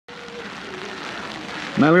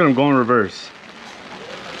Man, look at him going reverse.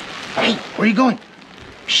 Hey, where are you going?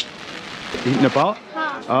 Shh. Nepal?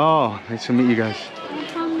 Oh, nice to meet you guys. I'm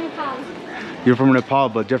from Nepal. You're from Nepal,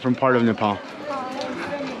 but different part of Nepal.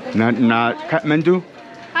 Not Kathmandu?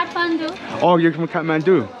 Kathmandu. Oh, you're from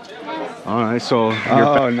Kathmandu? Yes. Alright, so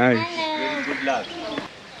you're nice. Hello. Good luck.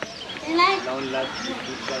 You like? Down luck.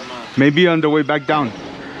 Maybe on the way back down.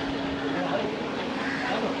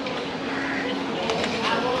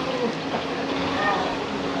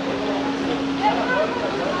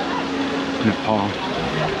 Nepal.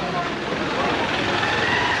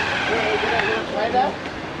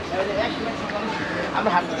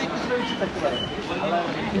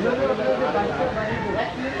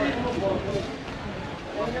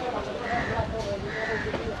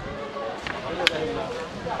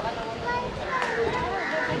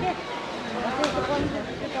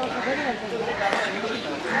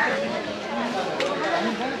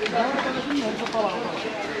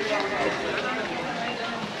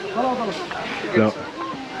 No. No.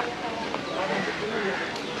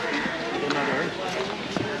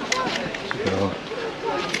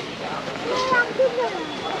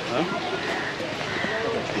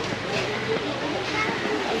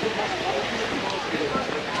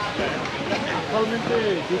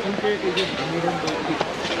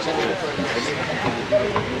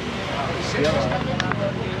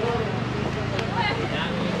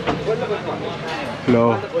 Hello.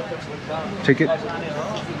 Ticket?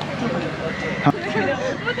 Huh?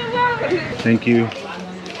 Thank you.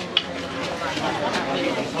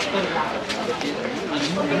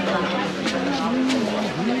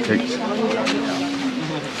 Thanks.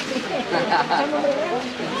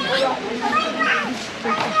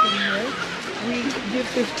 We give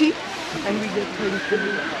 50 and we get 20.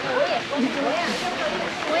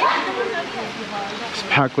 It's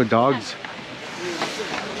packed with dogs.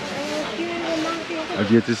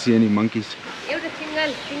 I've yet to see any monkeys.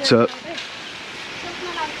 What's up?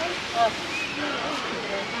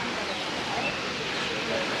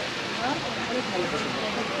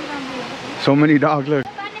 So many dogs, look.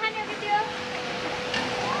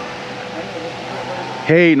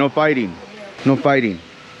 Hey, no fighting. No fighting.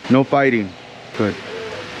 No fighting. Good.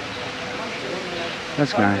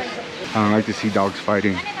 That's nice. I don't like to see dogs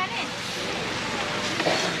fighting.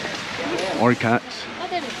 Or cats.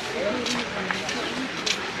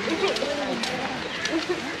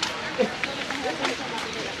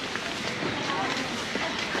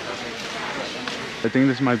 I think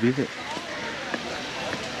this might be it.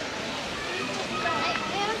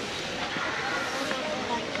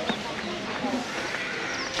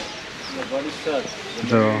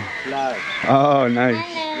 So, oh,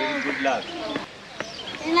 nice. Good luck.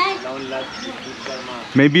 You like? Down luck. Good karma.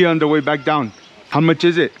 Maybe on the way back down. How much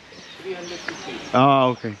is it? 350. Oh,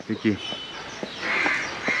 okay. Thank you.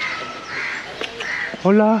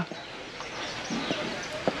 Hola.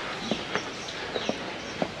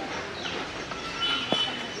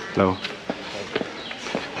 Hello.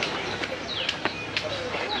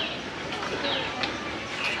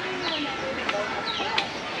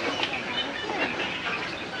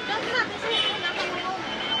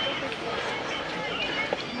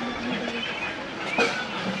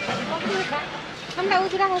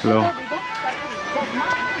 Hello.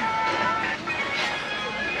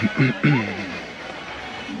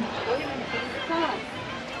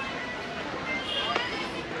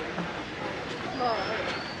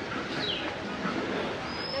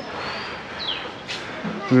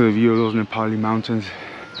 Look at the view of those Nepali mountains.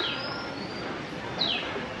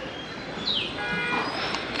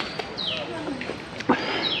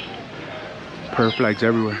 Prayer flags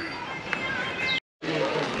everywhere.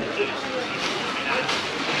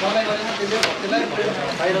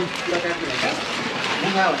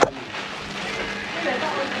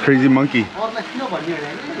 Crazy monkey. Look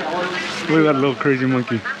at that little crazy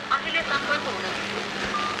monkey.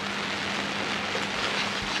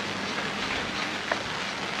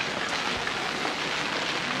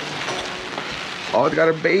 Oh, it's got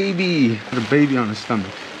a baby. Got a baby on his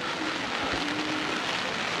stomach.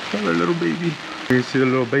 Got a little baby. You see the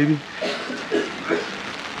little baby?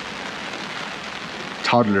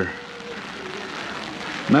 Toddler.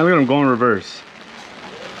 Man, look at him going reverse.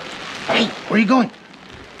 Hey, where are you going?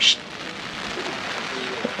 Shh.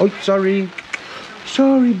 Oh, sorry.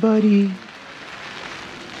 Sorry, buddy.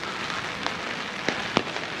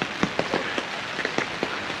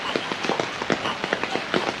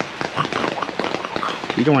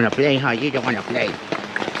 You don't want to play, huh? You don't want to play.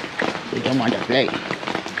 You don't want to play.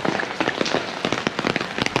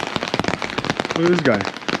 Look at this guy.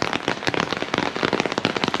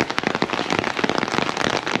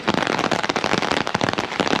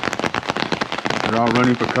 all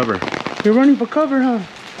running for cover. You're running for cover, huh?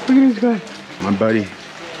 Look at this guy. My buddy.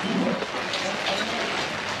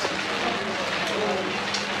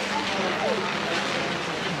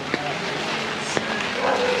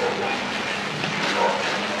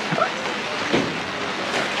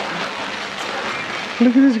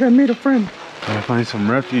 Look at this guy, made a friend. Gotta find some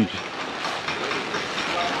refuge.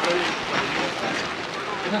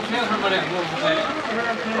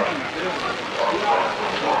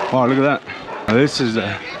 Wow, look at that. Now this is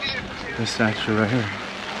the statue right here.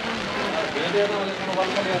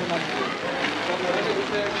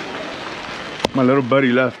 My little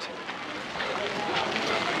buddy left.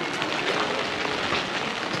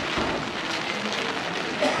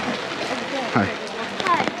 Hi.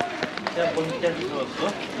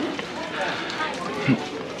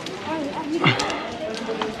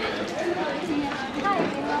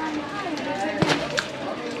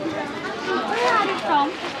 Where are you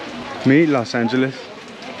from? Me, Los Angeles.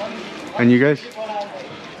 And you guys?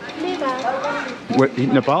 Nepal. What,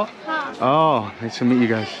 Nepal? Huh. Oh, nice to meet you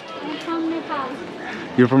guys. I'm from Nepal.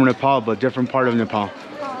 You're from Nepal, but different part of Nepal.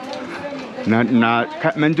 Not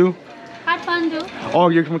Kathmandu? Kathmandu. Oh,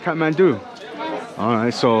 you're from Kathmandu. Yes. All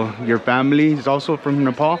right, so your family is also from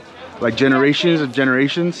Nepal? Like generations of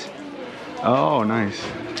generations? Oh, nice.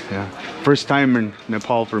 Yeah. First time in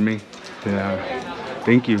Nepal for me. Yeah.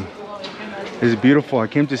 Thank you. It's beautiful. I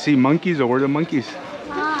came to see monkeys. Or where are the monkeys?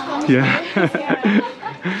 Ah. Yeah.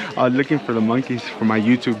 I was looking for the monkeys for my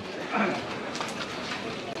YouTube.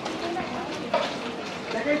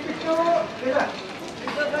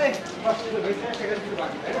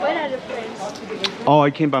 Where are your friends? Oh,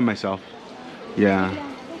 I came by myself. Yeah,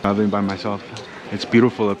 traveling by myself. It's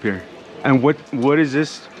beautiful up here. And what is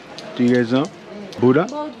this? Do you guys know? Buddha?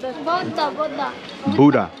 Buddha.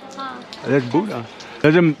 Buddha. Ah. That's Buddha.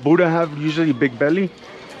 Doesn't Buddha have usually big belly?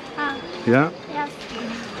 Ah. Yeah? Yes.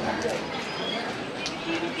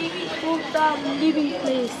 Buddha living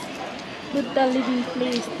place. Buddha living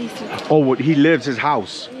place. This is Oh, what he lives, his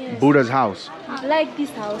house. Yes. Buddha's house. like this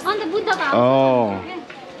house. On the Buddha house. Oh.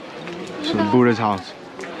 So Buddha's house.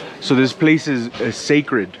 So this place is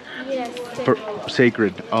sacred. Yes.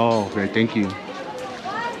 Sacred. Oh, okay. Thank you.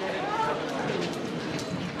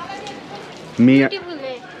 Me. Beautiful,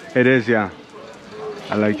 eh? It is, yeah.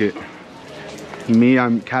 I like it. Me,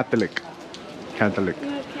 I'm Catholic. Catholic. You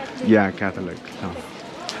are Catholic. Yeah, Catholic. So.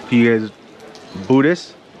 Do you guys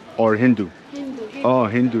Buddhist or Hindu? Hindu. Oh,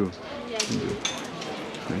 Hindu. Yes. Hindu.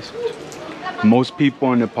 Nice. Most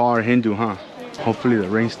people in Nepal are Hindu, huh? Hopefully the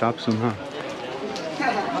rain stops soon, huh?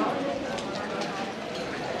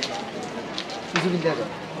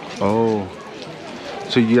 Oh.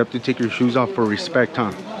 So you have to take your shoes off for respect,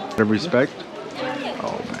 huh? The respect?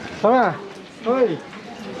 Oh, man.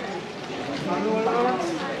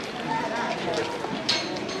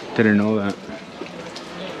 Didn't know that.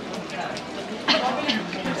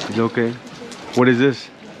 It's okay. What is this?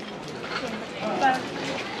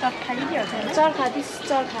 Charkha. This is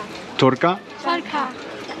charkha. Turka? Charkha.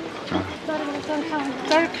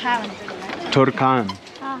 Turkan.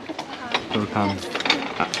 Ah. Turkan.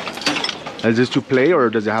 Is this to play or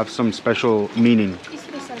does it have some special meaning?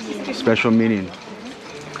 Special meaning.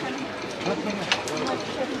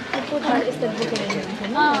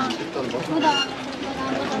 Buddha.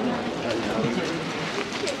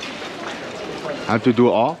 I have to do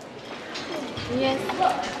all? Yes.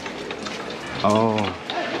 Oh.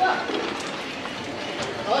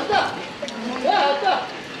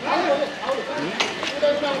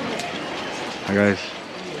 Hi guys.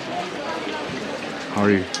 How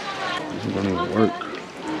are you? I'm gonna work.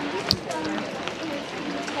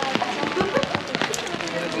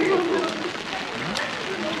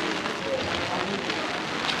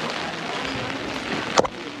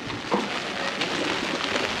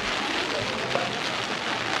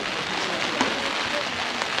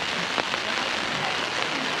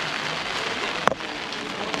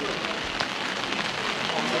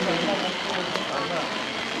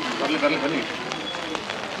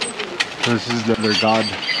 This is their god.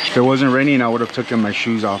 If it wasn't raining, I would have taken my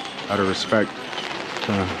shoes off out of respect.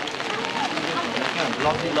 So.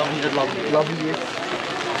 Lovely.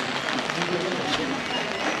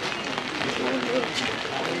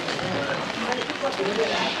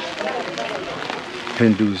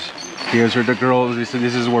 Hindus. You guys heard the girls, they said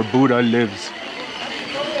this is where Buddha lives.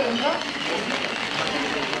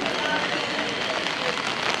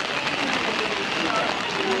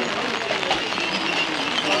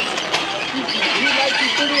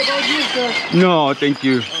 No, thank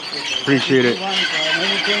you. Appreciate it.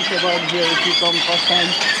 Many things about here if you come first time.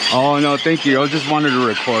 Oh no, thank you. I just wanted to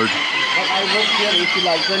record. But I work here if you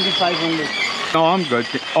like 25 only. No, I'm good.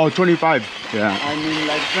 Oh, 25. Yeah. I mean,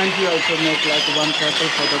 like 20 also make like one circle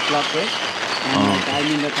for the clock race. And like, I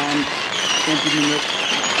mean the time 20 minutes.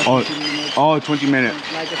 Oh, 15 minutes. oh, 20 minutes.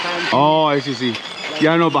 Like a time. Oh, I see.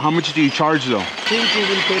 Yeah, I know, but how much do you charge though? Since you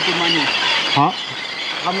will pay the money. Huh?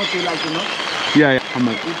 How much you like to know? Yeah. How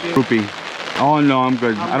much? Rupee. Oh no, I'm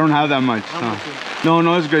good. I don't have that much. No,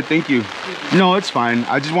 it's good. Thank you. No, it's fine.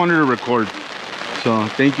 I just wanted to record. So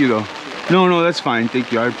thank you though. No, that's fine.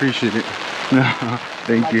 Thank you. I appreciate it.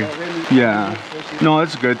 Thank you. Yeah. No,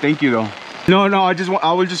 that's good. Thank you though. No,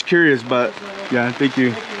 I was just curious, but yeah, thank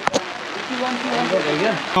you.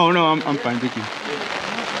 Oh no, I'm fine. Thank you.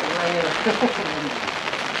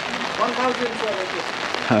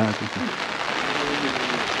 Thank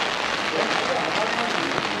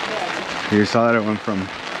you. You saw that it went from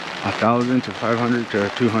 1,000 to 500 to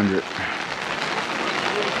 200.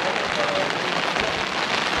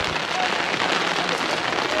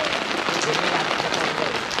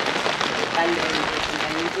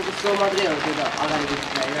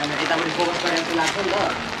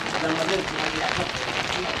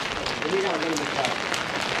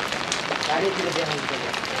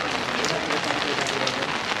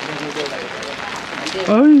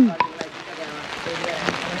 Ay.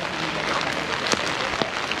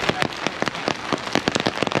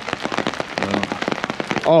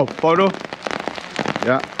 Oh, photo?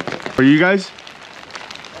 Yeah. For you guys?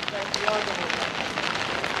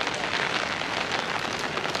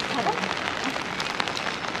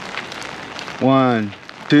 One,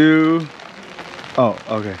 two. Oh,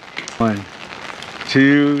 okay. 1,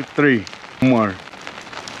 2, 3. More.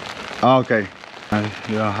 Okay.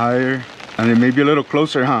 Yeah, higher. And then maybe a little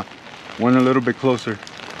closer, huh? One a little bit closer.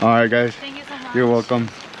 All right, guys. Thank you so much. You're welcome.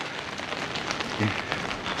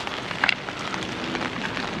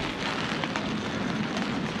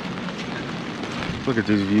 Look at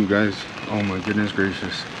this view, guys. Oh my goodness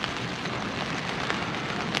gracious.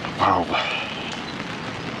 Wow.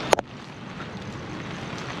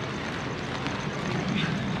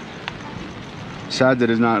 Sad that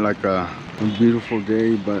it's not like a beautiful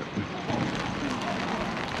day, but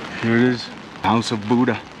here it is, House of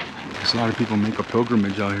Buddha. There's a lot of people make a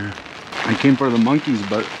pilgrimage out here. I came for the monkeys,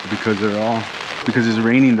 but because it's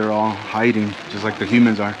raining, they're all hiding, just like the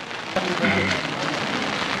humans are.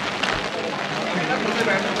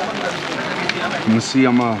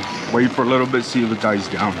 I'm gonna wait for a little bit, see if it dies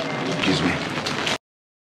down. Excuse me.